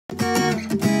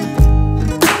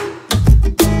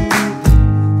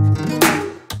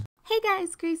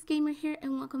Gracegammer here,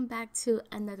 and welcome back to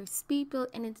another speed build.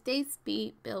 And in today's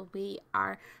speed build, we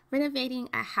are renovating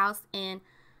a house in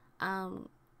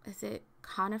is it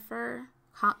Conifer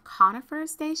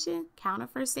Station,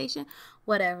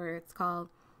 whatever it's called.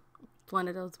 One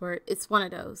of those words. It's one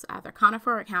of those, either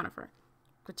Conifer or Conifer,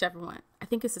 whichever one. I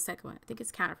think it's the second one. I think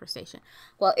it's Conifer Station.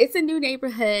 Well, it's a new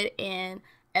neighborhood in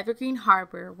Evergreen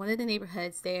Harbor, one of the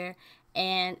neighborhoods there,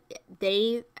 and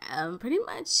they pretty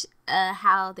much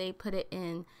how they put it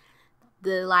in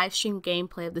the live stream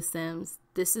gameplay of The Sims.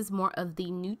 This is more of the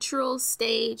neutral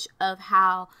stage of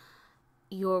how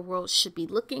your world should be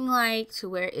looking like, to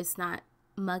where it's not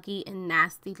muggy and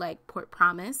nasty like Port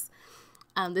Promise.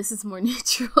 This is more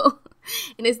neutral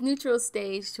in its neutral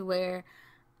stage, to where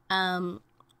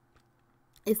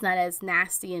it's not as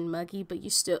nasty and muggy,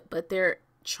 but they're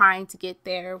trying to get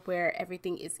there where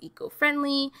everything is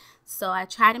eco-friendly. So I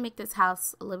try to make this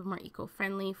house a little more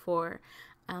eco-friendly for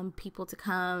people to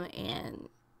come, and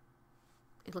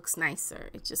it looks nicer.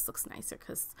 It just looks nicer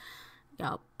because,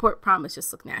 y'all, Port Promise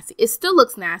just look nasty. It still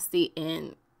looks nasty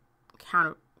in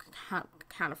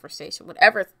Conifer Station,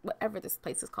 whatever this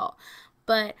place is called.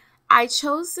 But I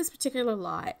chose this particular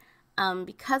lot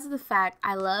because of the fact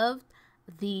I loved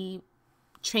the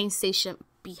train station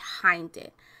behind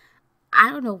it. I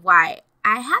don't know why.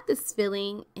 I had this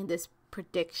feeling in this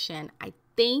prediction. I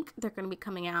think they're going to be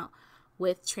coming out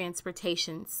with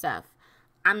transportation stuff.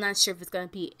 I'm not sure if it's going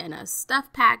to be in a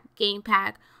stuff pack, game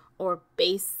pack, or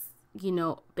base game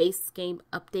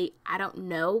update. I don't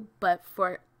know. But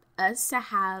for us to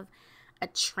have a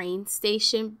train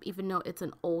station, even though it's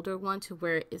an older one to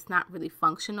where it's not really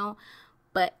functional,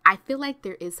 but I feel like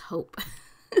there is hope.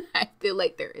 I feel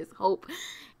like there is hope.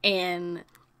 And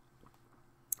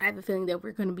I have a feeling that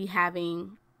we're going to be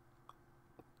having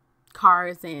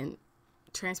cars and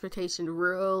transportation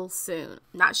real soon.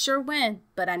 Not sure when,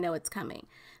 but I know it's coming.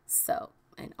 So,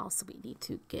 and also we need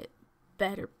to get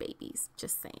better babies.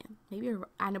 Just saying. Maybe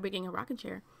I know we're getting a rocking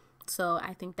chair. So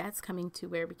I think that's coming to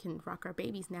where we can rock our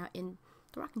babies now in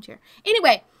the rocking chair.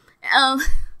 Anyway,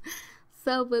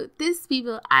 so with this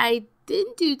people, I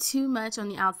didn't do too much on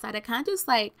the outside. I kind of just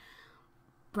like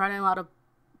brought in a lot of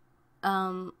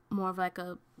more of like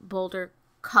a bolder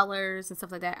colors and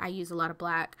stuff like that. I use a lot of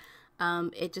black.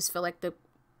 It just felt like the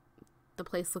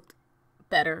place looked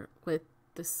better with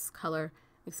this color,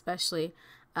 especially.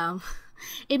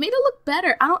 It made it look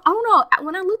better. I don't know.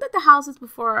 When I looked at the houses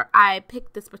before I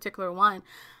picked this particular one,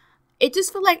 it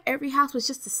just felt like every house was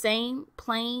just the same,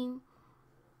 plain.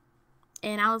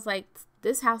 And I was like,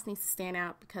 this house needs to stand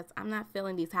out, because I'm not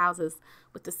feeling these houses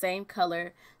with the same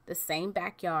color, the same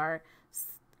backyard,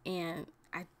 and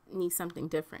I need something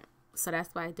different. So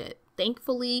that's what I did.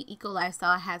 Thankfully, Eco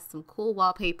Lifestyle has some cool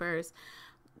wallpapers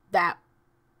that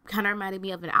kind of reminded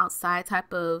me of an outside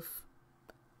type of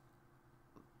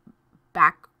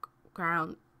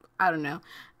background. I don't know.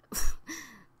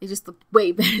 It just looked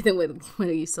way better than what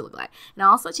it used to look like. And I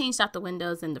also changed out the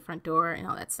windows and the front door and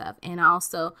all that stuff. And I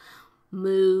also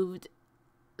moved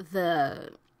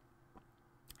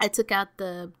I took out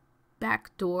the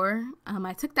back door.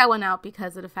 I took that one out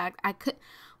because of the fact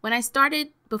when I started,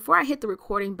 before I hit the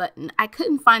recording button, I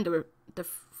couldn't find the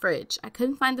fridge. I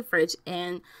couldn't find the fridge,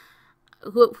 and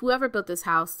whoever built this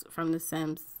house from The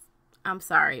Sims, I'm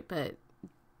sorry, but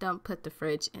don't put the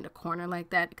fridge in a corner like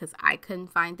that, because I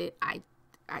couldn't find it. I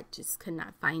just could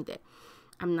not find it.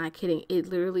 I'm not kidding. It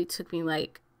literally took me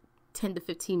like 10 to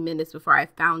 15 minutes before I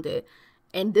found it.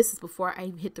 And this is before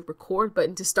I hit the record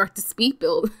button to start the speed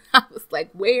build. I was like,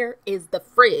 where is the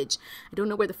fridge? I don't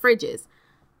know where the fridge is.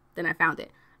 Then I found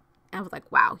it. I was like,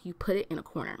 wow, you put it in a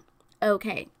corner.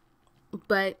 Okay.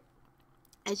 But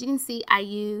as you can see,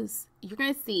 you're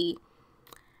going to see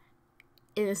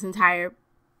in this entire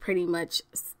pretty much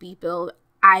speed build,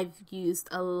 I've used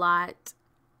a lot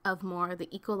of more of the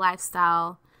Eco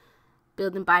Lifestyle,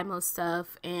 Build and Buy Most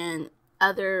stuff, and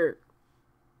other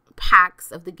packs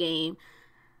of the game.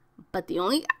 But the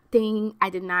only thing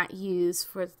I did not use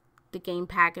for the game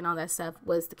pack and all that stuff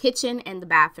was the kitchen and the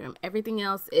bathroom. Everything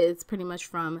else is pretty much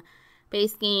from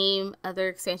base game, other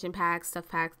expansion packs, stuff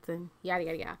packs, and yada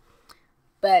yada yada.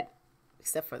 But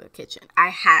except for the kitchen,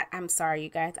 I'm sorry you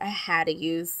guys, I had to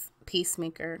use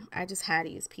Peacemaker. I just had to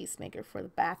use Peacemaker for the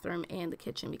bathroom and the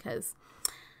kitchen, because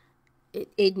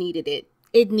it needed it.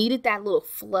 It needed that little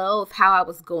flow of how I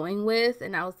was going with,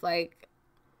 and I was like,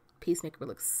 Peacemaker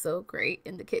looks so great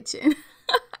in the kitchen.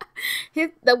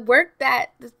 The work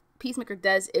that the Peacemaker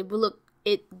does,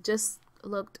 it just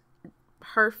looked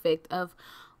perfect of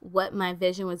what my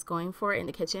vision was going for in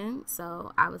the kitchen.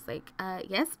 So I was like,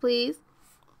 yes, please.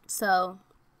 So,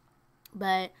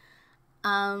 but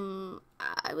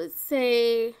I would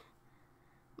say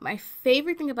my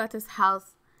favorite thing about this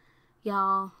house,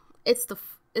 y'all, it's the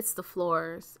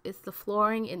floors. It's the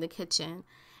flooring in the kitchen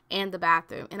and the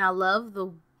bathroom. And I love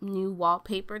the new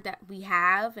wallpaper that we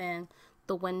have and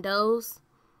the windows.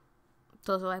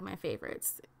 Those are like my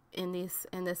favorites in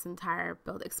this entire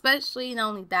build. Especially not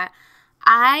only that,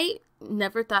 I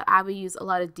never thought I would use a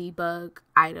lot of debug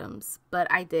items,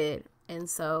 but I did. And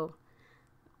so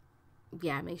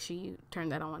yeah, make sure you turn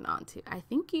that on too. I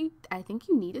think you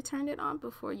need to turn it on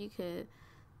before you could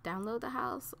download the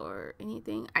house or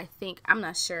anything. I'm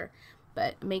not sure,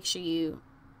 but make sure you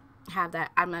have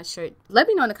that. I'm not sure. Let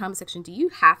me know in the comment section. Do you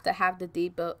have to have the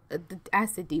debug?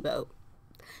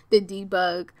 The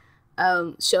debug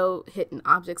show hidden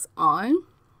objects on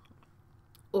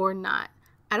or not?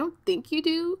 I don't think you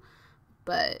do,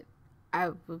 but I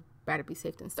would rather be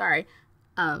safe than sorry.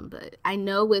 But I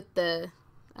know with the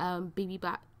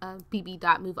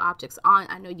BB move objects on,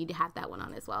 I know you need to have that one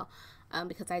on as well,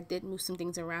 because I did move some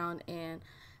things around, and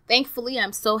thankfully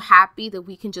I'm so happy that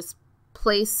we can just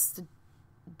place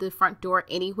the front door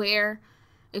anywhere,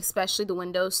 especially the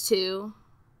windows too.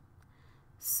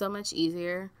 So much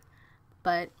easier.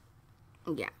 But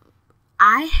yeah,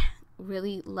 I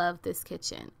really love this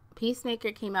kitchen.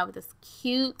 Peacemaker came out with this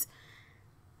cute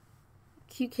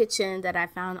kitchen that I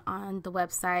found on the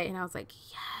website, and I was like,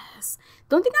 yes.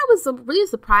 The only thing I was really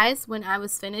surprised when I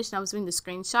was finished and I was doing the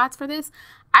screenshots for this,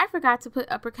 I forgot to put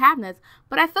upper cabinets,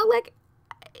 but I felt like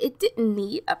it didn't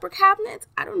need upper cabinets.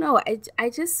 I don't know. I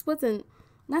just wasn't,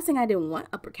 not saying I didn't want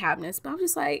upper cabinets, but I was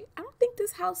just like, I don't think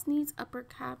this house needs upper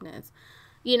cabinets.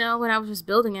 You know, when I was just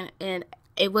building it, and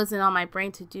it wasn't on my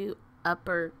brain to do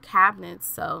upper cabinets,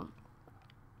 so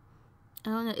I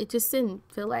don't know. It just didn't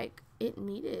feel like it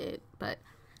needed it, but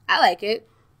I like it.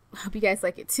 Hope you guys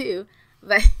like it too.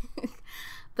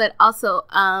 But also,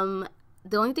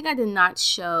 the only thing I did not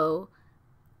show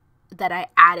that I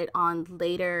added on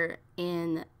later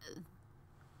in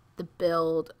the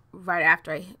build right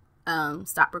after I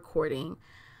stopped recording,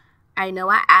 I know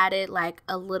I added like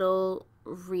a little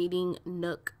reading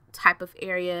nook type of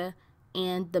area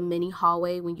and the mini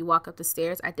hallway when you walk up the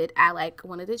stairs. I did add like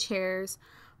one of the chairs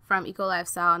from Eco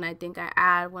Lifestyle, and I think I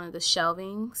add one of the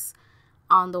shelvings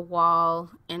on the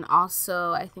wall, and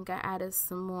also I think I added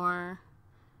some more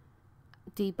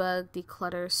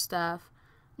declutter stuff.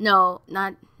 Not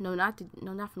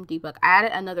from debug. I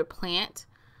added another plant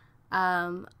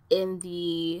in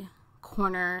the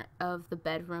corner of the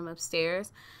bedroom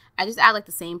upstairs. I just add like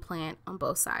the same plant on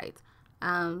both sides.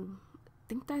 I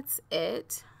think that's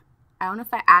it. I don't know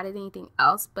if I added anything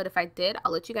else, but if I did,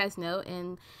 I'll let you guys know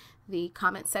in the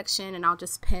comment section, and I'll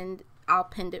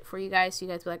pin it for you guys, so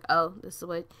you guys be like, oh, this is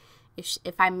what,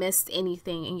 if I missed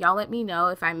anything, and y'all let me know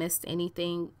if I missed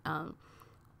anything.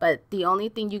 But the only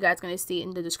thing you guys are going to see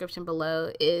in the description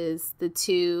below is the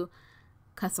 2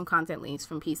 custom content links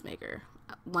from Peacemaker,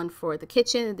 one for the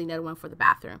kitchen and the other one for the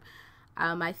bathroom.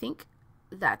 I think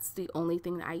that's the only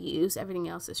thing that I use. Everything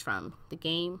else is from the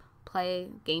game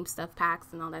stuff packs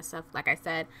and all that stuff. Like I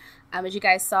said, as you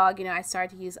guys saw, you know, I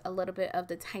started to use a little bit of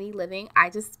the Tiny Living.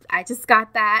 I just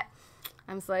got that.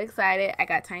 I'm so excited. I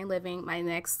got Tiny Living. My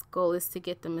next goal is to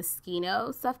get the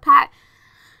Mosquito stuff pack.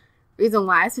 Reason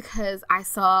why is because I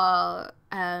saw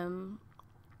one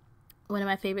of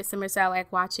my favorite simmers that I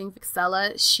like watching,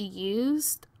 Vixella. She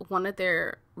used one of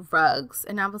their rugs,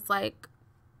 and I was like,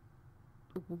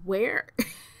 where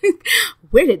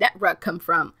did that rug come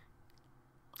from?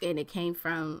 And it came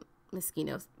from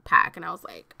Mosquito's pack, and I was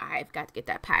like, I've got to get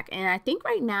that pack. And I think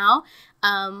right now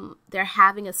they're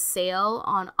having a sale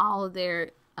on all of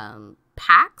their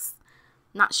packs.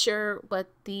 Not sure what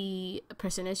the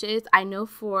percentage is. I know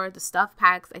for the stuff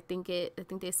packs, I think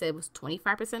they said it was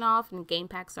 25% off, and game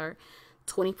packs are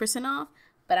 20% off,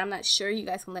 but I'm not sure. You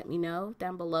guys can let me know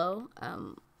down below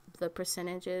the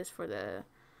percentages for the,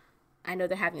 I know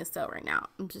they're having a sale right now.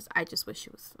 I just wish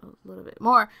it was a little bit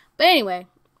more, but anyway.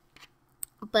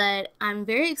 But I'm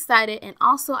very excited, and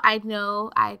also I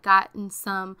know I gotten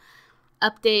some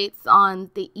updates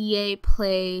on the EA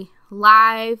Play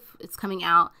Live. It's coming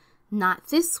out not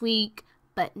this week,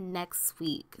 but next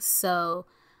week. So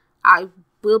I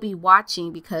will be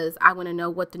watching because I want to know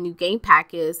what the new game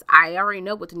pack is. I already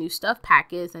know what the new stuff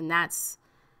pack is, and that's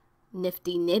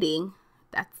Nifty Knitting.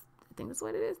 I think that's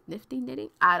what it is. Nifty Knitting.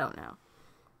 I don't know.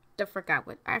 I forgot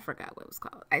what it was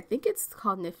called. I think it's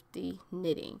called Nifty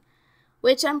Knitting,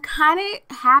 which I'm kind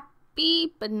of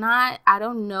happy, but not. I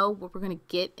don't know what we're going to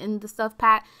get in the stuff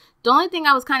pack. The only thing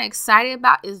I was kind of excited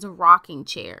about is the rocking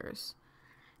chairs,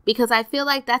 because I feel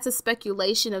like that's a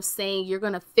speculation of saying you're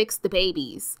going to fix the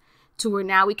babies. to where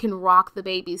now we can rock the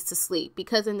babies to sleep.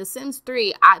 Because in The Sims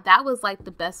 3, that was like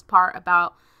the best part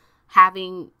about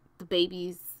having the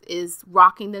babies, is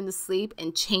rocking them to sleep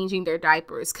and changing their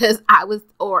diapers. Because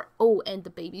and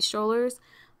the baby strollers.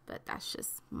 But that's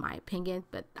just my opinion.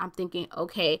 But I'm thinking,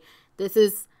 okay, this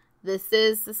is the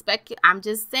I'm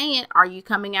just saying, are you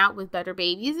coming out with better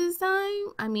babies this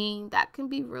time? I mean, that can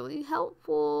be really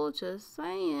helpful. Just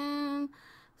saying.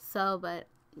 So, but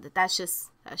that's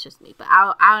just me. But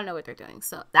I don't know what they're doing.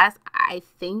 So I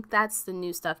think that's the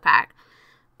new stuff pack.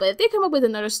 But if they come up with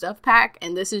another stuff pack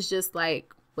and this is just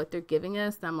like what they're giving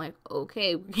us, then I'm like,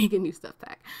 okay, we're getting a new stuff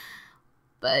pack.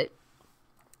 But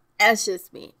that's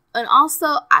just me. And also,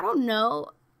 I don't know,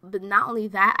 but not only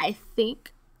that, I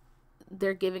think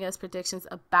they're giving us predictions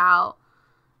about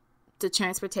the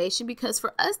transportation, because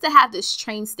for us to have this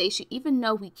train station, even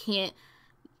though we can't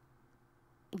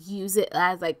use it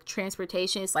as like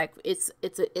transportation, it's like it's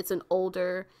an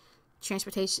older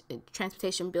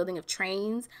transportation building of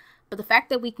trains, but the fact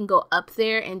that we can go up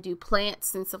there and do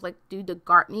plants and stuff, like do the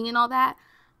gardening and all that,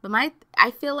 but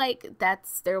I feel like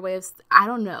that's their way of, I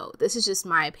don't know, this is just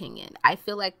my opinion, I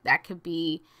feel like that could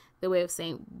be the way of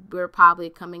saying we're probably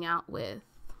coming out with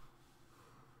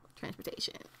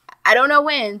transportation. I don't know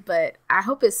when, but I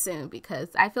hope it's soon, because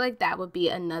I feel like that would be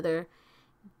another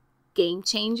game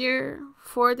changer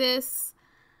for this,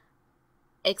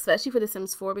 especially for The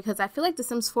Sims 4, because I feel like The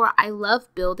Sims 4, I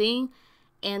love building,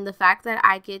 and the fact that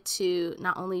I get to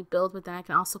not only build, but then I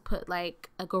can also put like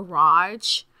a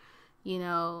garage, you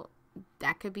know,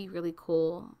 that could be really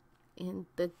cool in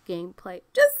the gameplay.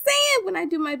 Just saying, when I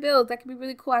do my builds, that could be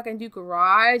really cool. I can do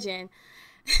garage and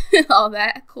all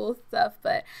that cool stuff.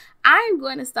 But I'm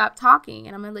going to stop talking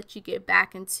and I'm going to let you get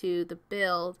back into the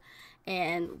build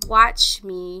and watch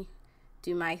me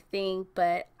do my thing.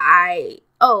 But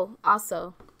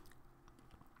also,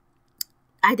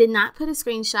 I did not put a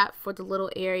screenshot for the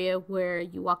little area where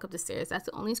you walk up the stairs. That's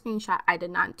the only screenshot I did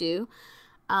not do.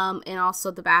 And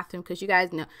also the bathroom, because you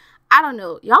guys know, I don't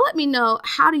know, y'all let me know,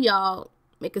 how do y'all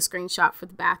make a screenshot for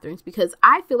the bathrooms? Because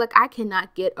I feel like I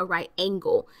cannot get a right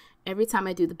angle every time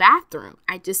I do the bathroom.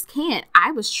 I just can't.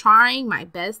 I was trying my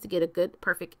best to get a good,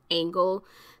 perfect angle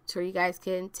to where you guys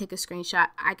can take a screenshot.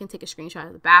 I can take a screenshot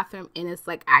of the bathroom, and it's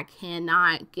like I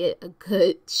cannot get a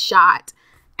good shot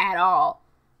at all.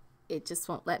 It just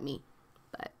won't let me.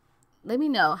 But let me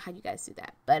know how you guys do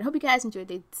that. But I hope you guys enjoyed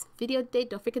this video today.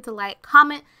 Don't forget to like,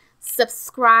 comment,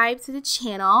 subscribe to the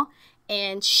channel,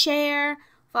 and share.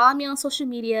 Follow me on social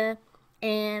media.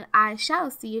 And I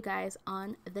shall see you guys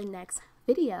on the next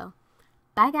video.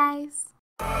 Bye, guys.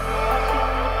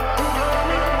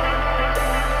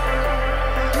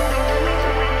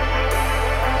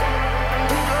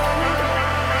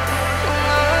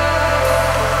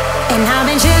 And I've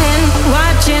been chillin',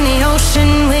 watching the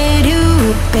ocean with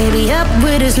you, baby, up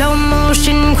with a slow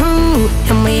motion crew.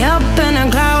 And we up in our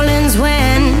growlings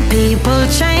when people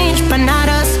change, but not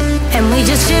us. And we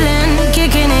just chillin',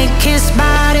 kicking it, kissed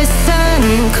by the sun.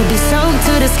 Could be soaked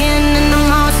to the skin.